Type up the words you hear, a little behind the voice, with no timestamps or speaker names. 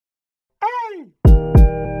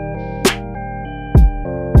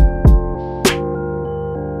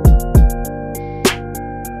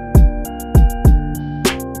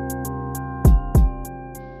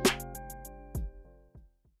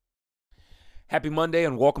Happy Monday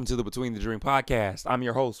and welcome to the Between the Dream podcast. I'm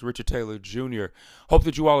your host, Richard Taylor Jr. Hope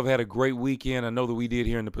that you all have had a great weekend. I know that we did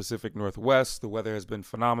here in the Pacific Northwest. The weather has been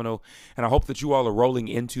phenomenal, and I hope that you all are rolling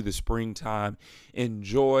into the springtime in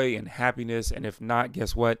joy and happiness. And if not,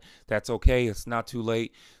 guess what? That's okay. It's not too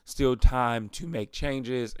late. Still time to make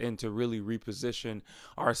changes and to really reposition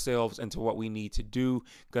ourselves into what we need to do.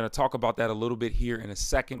 Going to talk about that a little bit here in a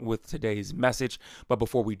second with today's message. But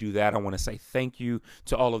before we do that, I want to say thank you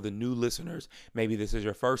to all of the new listeners. Maybe this is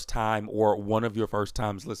your first time or one of your first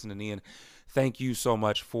times listening in. Thank you so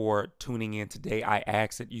much for tuning in today. I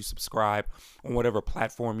ask that you subscribe on whatever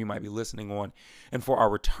platform you might be listening on. And for our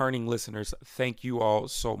returning listeners, thank you all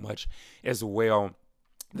so much as well.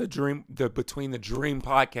 The Between the Dream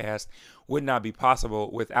podcast would not be possible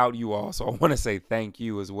without you all. So I want to say thank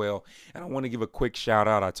you as well. And I want to give a quick shout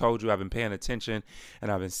out. I told you I've been paying attention and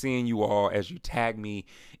I've been seeing you all as you tag me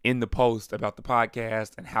in the post about the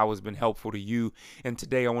podcast and how it's been helpful to you. And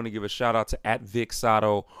today I want to give a shout out to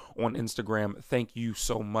 @VicSato on Instagram. Thank you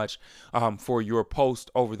so much for your post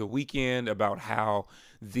over the weekend about how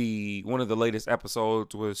one of the latest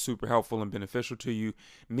episodes was super helpful and beneficial to you.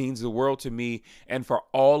 Means the world to me. And for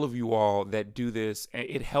all of you all that do this,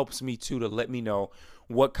 it helps me too to let me know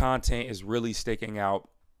what content is really sticking out.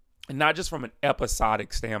 And not just from an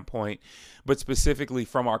episodic standpoint, but specifically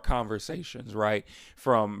from our conversations, right?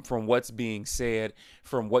 From what's being said,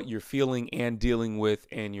 from what you're feeling and dealing with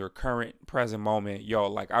in your current present moment.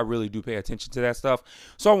 Y'all, like, I really do pay attention to that stuff.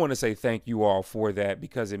 So I want to say thank you all for that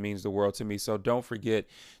because it means the world to me. So don't forget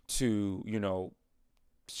to,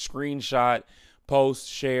 screenshot, post,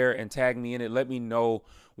 share, and tag me in it. Let me know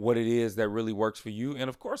what it is that really works for you. And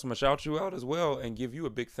of course, I'm going to shout you out as well and give you a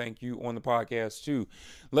big thank you on the podcast too.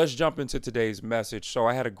 Let's jump into today's message. So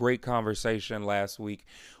I had a great conversation last week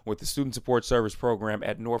with the Student Support Service Program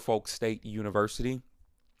at Norfolk State University.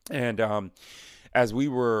 And as we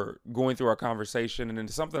were going through our conversation, and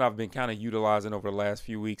it's something I've been kind of utilizing over the last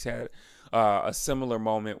few weeks, had a similar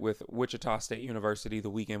moment with Wichita State University the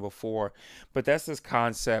weekend before. But that's this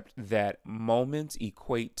concept that moments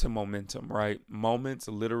equate to momentum, right? Moments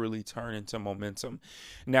literally turn into momentum.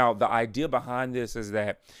 Now, the idea behind this is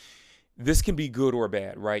that this can be good or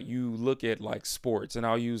bad, right? You look at like sports, and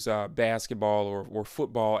I'll use basketball or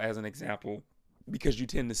football as an example because you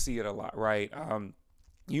tend to see it a lot, right?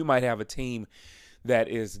 You might have a team that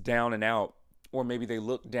is down and out, or maybe they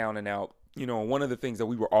look down and out. One of the things that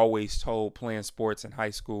we were always told playing sports in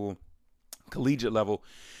high school, collegiate level,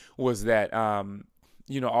 was that,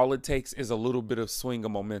 all it takes is a little bit of swing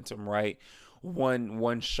of momentum, right?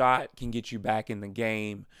 One shot can get you back in the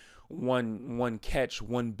game. One catch,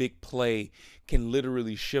 one big play can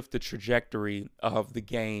literally shift the trajectory of the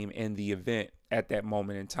game and the event at that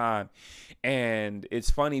moment in time. And it's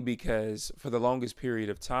funny because for the longest period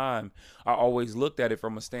of time, I always looked at it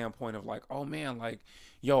from a standpoint of like, oh man, like,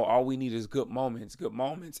 all we need is good moments.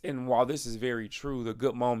 And while this is very true, the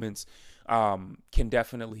good moments can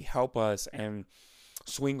definitely help us and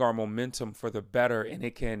swing our momentum for the better. And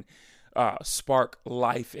it can spark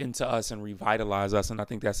life into us and revitalize us. And I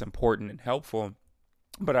think that's important and helpful.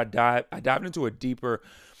 But I dived into a deeper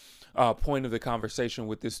point of the conversation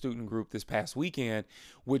with this student group this past weekend,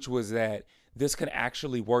 which was that this can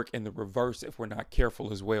actually work in the reverse if we're not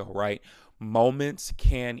careful as well, right? Moments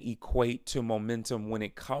can equate to momentum when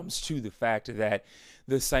it comes to the fact that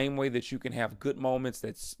the same way that you can have good moments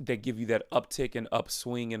that give you that uptick and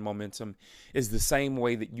upswing in momentum is the same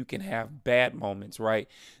way that you can have bad moments, right?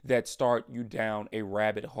 That start you down a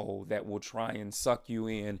rabbit hole that will try and suck you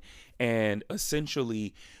in and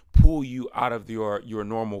essentially pull you out of your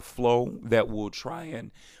normal flow, that will try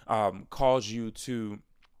and cause you to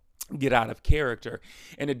get out of character.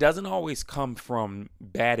 And it doesn't always come from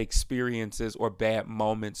bad experiences or bad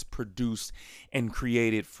moments produced and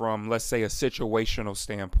created from, let's say, a situational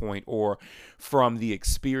standpoint or from the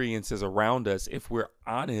experiences around us. If we're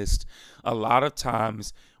honest, a lot of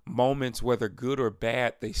times moments, whether good or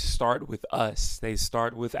bad, they start with us. They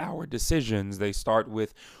start with our decisions. They start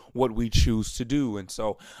with what we choose to do. And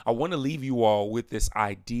so I want to leave you all with this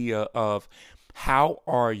idea of how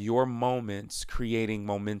are your moments creating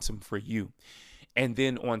momentum for you? And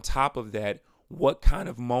then on top of that, What kind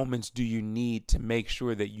of moments do you need to make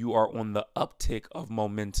sure that you are on the uptick of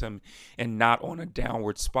momentum and not on a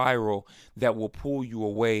downward spiral that will pull you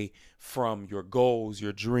away from your goals,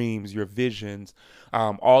 your dreams, your visions,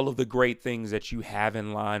 all of the great things that you have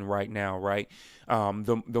in line right now, right?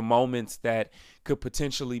 The moments that could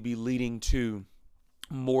potentially be leading to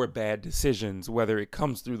more bad decisions, whether it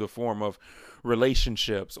comes through the form of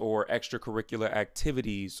relationships or extracurricular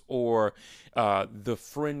activities or the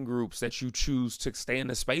friend groups that you choose to stay in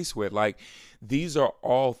the space with. Like, these are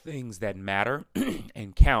all things that matter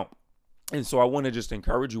and count. And so I want to just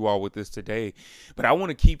encourage you all with this today, but I want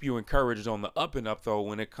to keep you encouraged on the up and up though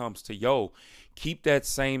when it comes to, keep that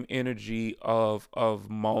same energy of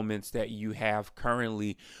moments that you have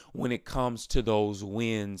currently when it comes to those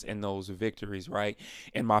wins and those victories, right?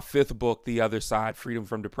 In my 5th book, The Other Side, Freedom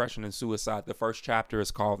from Depression and Suicide, the first chapter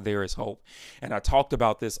is called There Is Hope. And I talked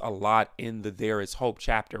about this a lot in the There Is Hope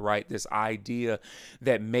chapter, right? This idea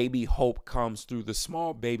that maybe hope comes through the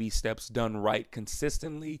small baby steps done right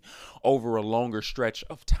consistently over a longer stretch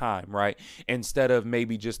of time, right? Instead of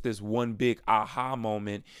maybe just this one big aha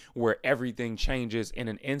moment where everything changes in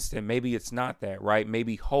an instant. Maybe it's not that, right?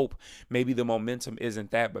 Maybe hope, maybe the momentum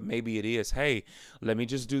isn't that, but maybe it is, hey, let me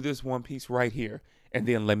just do this one piece right here, and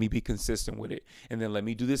then let me be consistent with it. And then let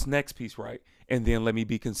me do this next piece right, and then let me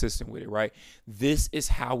be consistent with it, right? This is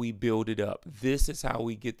how we build it up. This is how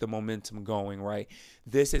we get the momentum going, right?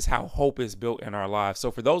 This is how hope is built in our lives.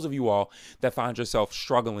 So for those of you all that find yourself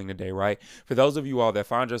struggling today, right? For those of you all that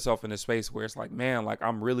find yourself in a space where it's like, man, like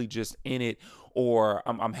I'm really just in it, or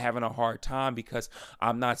I'm having a hard time because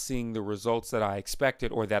I'm not seeing the results that I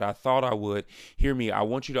expected or that I thought I would, hear me. I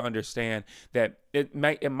want you to understand that it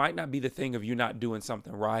might not be the thing of you not doing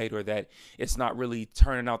something right, or that it's not really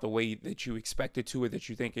turning out the way that you expect it to or that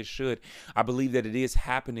you think it should. I believe that it is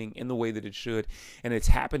happening in the way that it should, and it's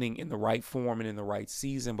happening in the right form and in the right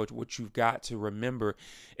season. But what you've got to remember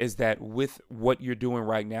is that with what you're doing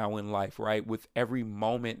right now in life, right, with every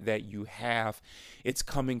moment that you have, it's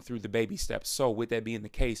coming through the baby steps. So with that being the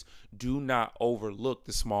case, do not overlook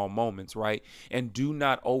the small moments, right? And do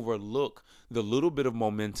not overlook the little bit of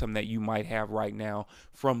momentum that you might have right now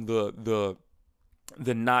from the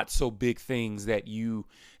not so big things that you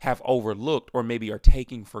have overlooked or maybe are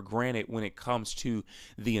taking for granted when it comes to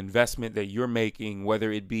the investment that you're making,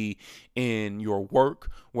 whether it be in your work,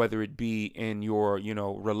 whether it be in your,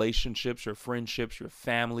 relationships, your friendships, your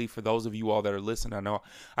family. For those of you all that are listening, I know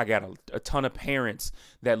I got a ton of parents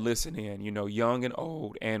that listen in, young and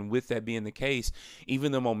old. And with that being the case,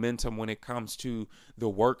 even the momentum when it comes to the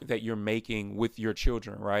work that you're making with your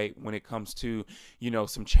children, right? When it comes to,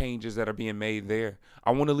 some changes that are being made there,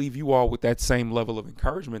 I want to leave you all with that same level of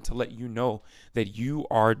encouragement to let you know that you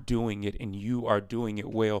are doing it and you are doing it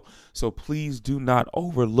well. So please do not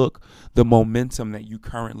overlook the momentum that you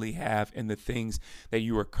currently have and the things that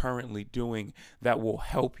you are currently doing that will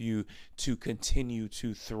help you to continue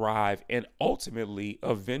to thrive and ultimately,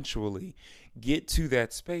 eventually, get to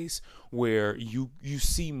that space where you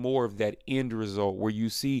see more of that end result, where you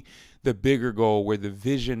see the bigger goal, where the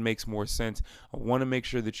vision makes more sense. I want to make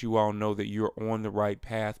sure that you all know that you're on the right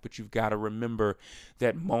path, but you've got to remember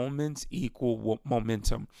that moments equal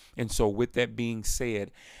momentum. And so with that being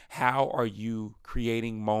said, how are you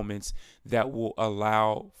creating moments that will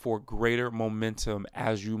allow for greater momentum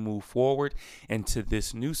as you move forward into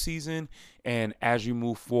this new season and as you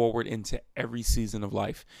move forward into every season of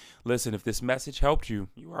life? Listen, if this message helped you,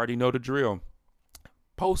 you already know the drill.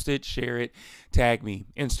 Post it, share it, tag me,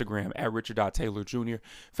 Instagram at Richard.Taylor Jr.,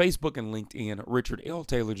 Facebook and LinkedIn, Richard L.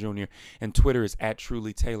 Taylor Jr., and Twitter is at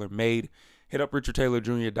Truly Taylor Made. Hit up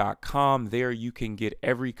RichardTaylorJr.com. There you can get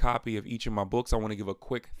every copy of each of my books. I want to give a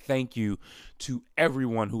quick thank you to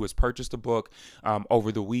everyone who has purchased a book.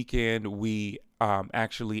 Over the weekend, we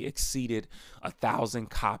actually exceeded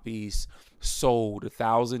 1,000 copies sold,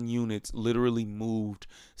 1,000 units literally moved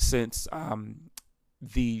since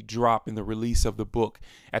the drop in the release of the book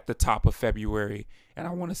at the top of February. And I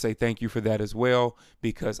want to say thank you for that as well,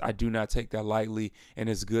 because I do not take that lightly. And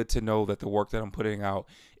it's good to know that the work that I'm putting out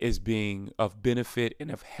is being of benefit and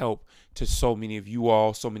of help to so many of you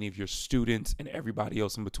all, so many of your students, and everybody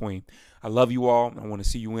else in between. I love you all. I want to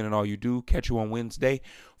see you win in all you do. Catch you on Wednesday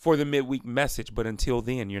for the midweek message. But until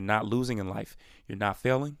then, you're not losing in life. You're not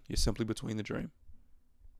failing. You're simply between the dream.